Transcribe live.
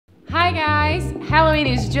Hi guys! Halloween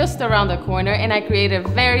is just around the corner and I created a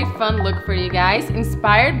very fun look for you guys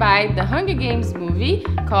inspired by the Hunger Games movie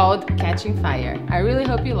called Catching Fire. I really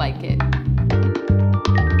hope you like it.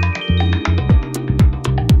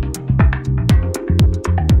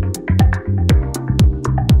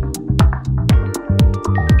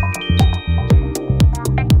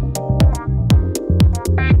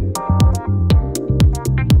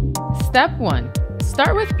 Step 1.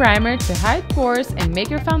 Start with primer to hide pores and make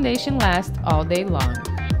your foundation last all day long.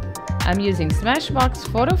 I'm using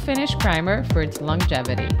Smashbox Photo Finish Primer for its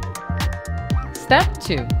longevity. Step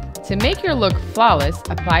 2. To make your look flawless,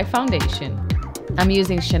 apply foundation. I'm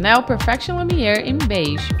using Chanel Perfection Lumiere in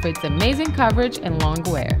beige for its amazing coverage and long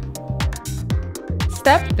wear.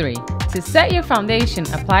 Step 3. To set your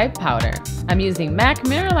foundation, apply powder. I'm using MAC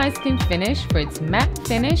Mineralize Skinfinish for its matte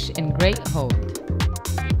finish and great hold.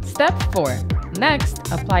 Step 4.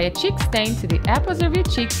 Next, apply a cheek stain to the apples of your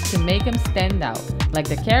cheeks to make them stand out, like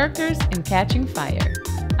the characters in Catching Fire.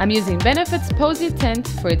 I'm using Benefit's Posietint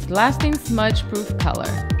for its lasting smudge-proof color.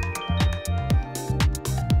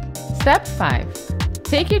 Step 5.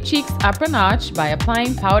 Take your cheeks up a notch by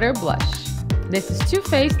applying powder blush. This is Too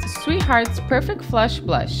Faced Sweetheart's Perfect Flush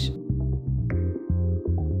Blush.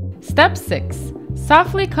 Step 6.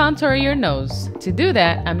 Softly contour your nose. To do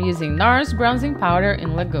that, I'm using NARS Bronzing Powder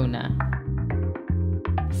in Laguna.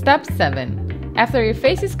 Step 7. After your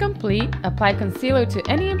face is complete, apply concealer to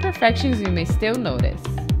any imperfections you may still notice.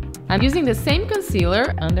 I'm using the same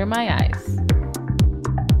concealer under my eyes.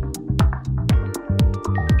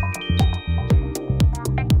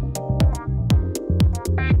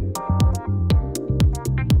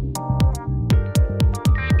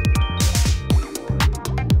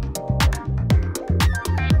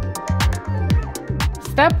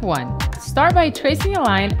 Step 1. Start by tracing a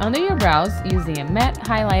line under your brows using a matte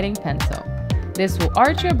highlighting pencil. This will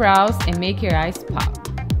arch your brows and make your eyes pop.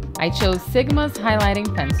 I chose Sigma's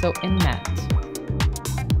highlighting pencil in matte.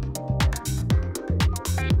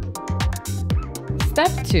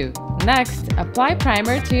 Step 2. Next, apply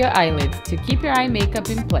primer to your eyelids to keep your eye makeup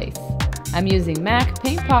in place. I'm using MAC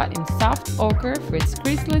Paint Pot in Soft Ochre for its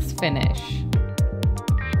creaseless finish.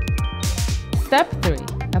 Step 3.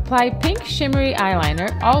 Apply pink shimmery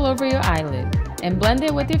eyeliner all over your eyelid and blend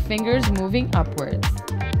it with your fingers moving upwards.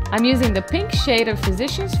 I'm using the pink shade of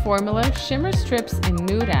Physicians Formula Shimmer Strips in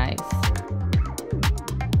Nude Eyes.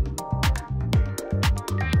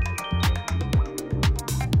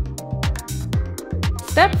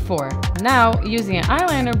 Step 4. Now, using an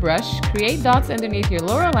eyeliner brush, create dots underneath your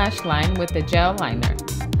lower lash line with the gel liner.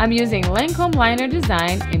 I'm using Lancome Liner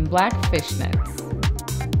Design in Black Fishnets.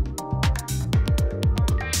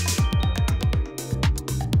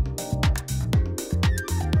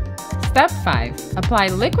 Step 5. Apply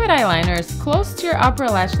liquid eyeliner as close to your upper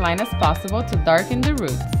lash line as possible to darken the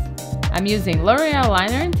roots. I'm using L'Oreal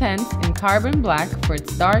Liner Intense in Carbon Black for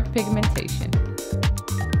its dark pigmentation.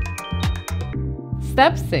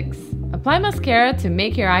 Step 6. Apply mascara to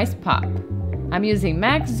make your eyes pop. I'm using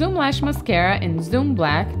MAC Zoom Lash Mascara in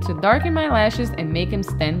Zoomblack to darken my lashes and make them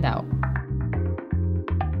stand out.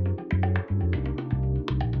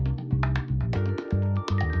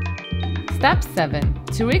 Step 7.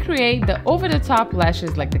 To recreate the over-the-top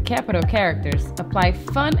lashes like the capital characters, apply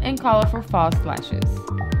fun and colorful false lashes.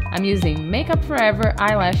 I'm using Makeup Forever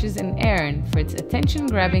Eyelashes in Erin for its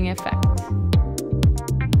attention-grabbing effect.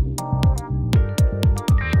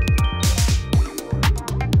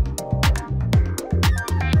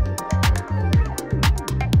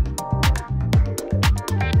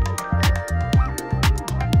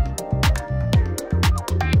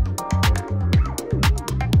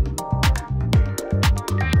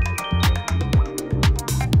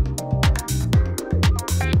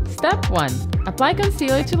 Step 1. Apply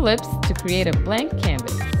concealer to lips to create a blank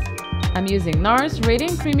canvas. I'm using NARS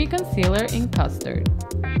Radiant Creamy Concealer in Custard.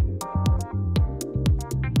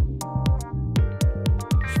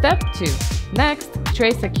 Step 2. Next,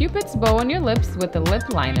 trace a cupid's bow on your lips with a lip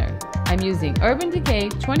liner. I'm using Urban Decay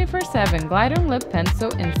 24/7 Glider Lip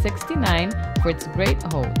Pencil in 69 for its great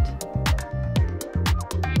hold.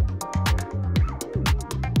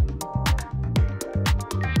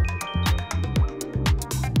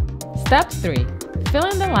 Step 3. Fill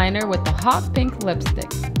in the liner with the hot pink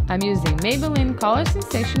lipstick. I'm using Maybelline Color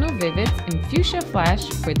Sensational Vivids in Fuchsia Flash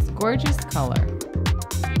for its gorgeous color.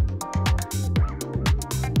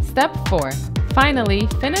 Step 4. Finally,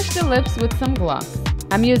 finish the lips with some gloss.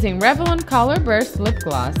 I'm using Revlon Colorburst Lip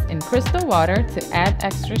Gloss in Crystal Water to add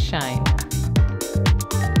extra shine.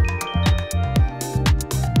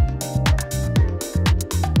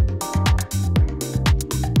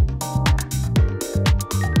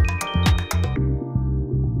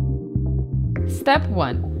 Step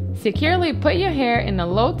 1. Securely put your hair in a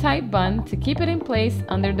low tight bun to keep it in place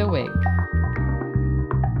under the wig.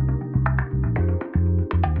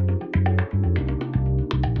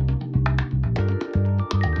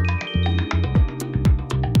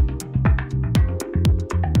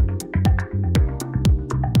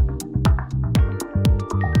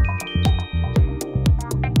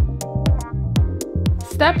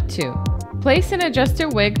 Step 2. Place and adjust your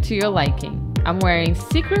wig to your liking. I'm wearing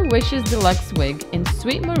Secret Wishes Deluxe Wig in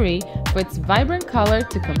Sweet Marie for its vibrant color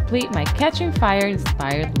to complete my Catching Fire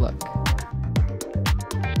inspired look.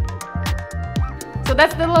 So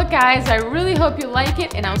that's the look, guys. I really hope you like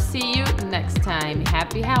it, and I'll see you next time.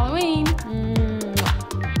 Happy Halloween!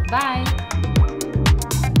 Bye!